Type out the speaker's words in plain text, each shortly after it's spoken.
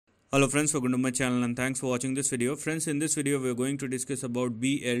Hello friends, welcome to my channel and thanks for watching this video. Friends, in this video we are going to discuss about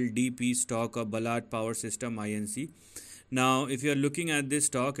Bldp stock of Ballard Power System Inc. Now if you are looking at this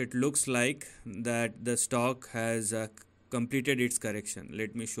stock, it looks like that the stock has completed its correction.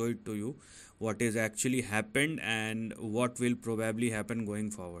 Let me show it to you what is actually happened and what will probably happen going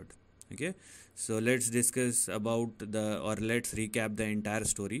forward. Okay, so let's discuss about let's recap the entire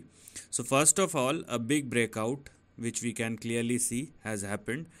story. So first of all, a big breakout which we can clearly see has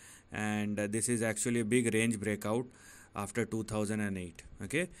happened, and this is actually a big range breakout after 2008.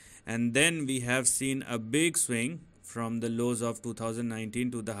 Okay, and then we have seen a big swing from the lows of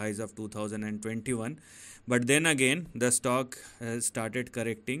 2019 to the highs of 2021, but then again the stock has started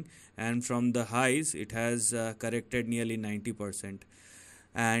correcting, and from the highs it has corrected nearly 90%,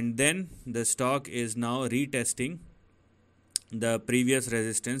 and then the stock is now retesting the previous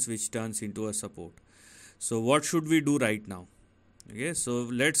resistance, which turns into a support. So what should we do right now? Okay, so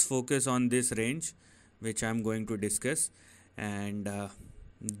let's focus on this range which I'm going to discuss, and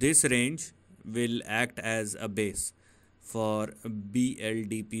this range will act as a base for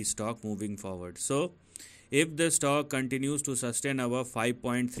Bldp stock moving forward. So if the stock continues to sustain above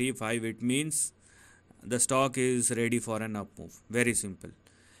 5.35, it means the stock is ready for an up move. Very simple.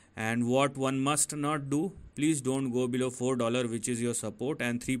 And what one must not do, please don't go below $4, which is your support,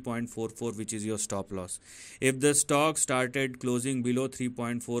 and 3.44, which is your stop loss. If the stock started closing below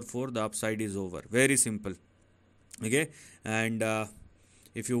 3.44, the upside is over. Very simple. Okay, and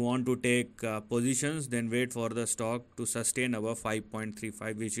if you want to take positions, then wait for the stock to sustain above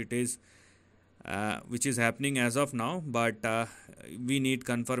 5.35, which is happening as of now, but we need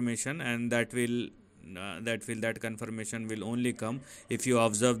confirmation, and that confirmation will only come if you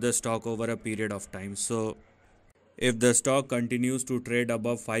observe the stock over a period of time. So if the stock continues to trade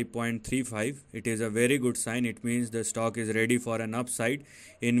above 5.35, it is a very good sign. It means the stock is ready for an upside,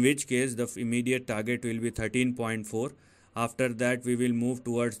 in which case the immediate target will be 13.4. After that we will move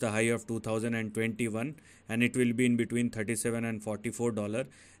towards the high of 2021, and it will be in between $37 and $44.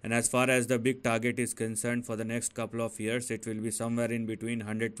 And as far as the big target is concerned, for the next couple of years it will be somewhere in between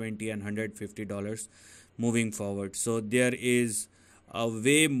 $120 and $150 moving forward. So there is a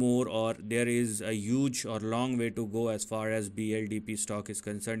way more, or there is a huge or long way to go as far as Bldp stock is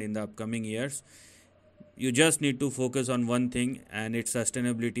concerned in the upcoming years. You just need to focus on one thing, and it's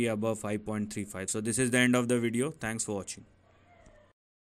sustainability above 5.35. So this is the end of the video. Thanks for watching.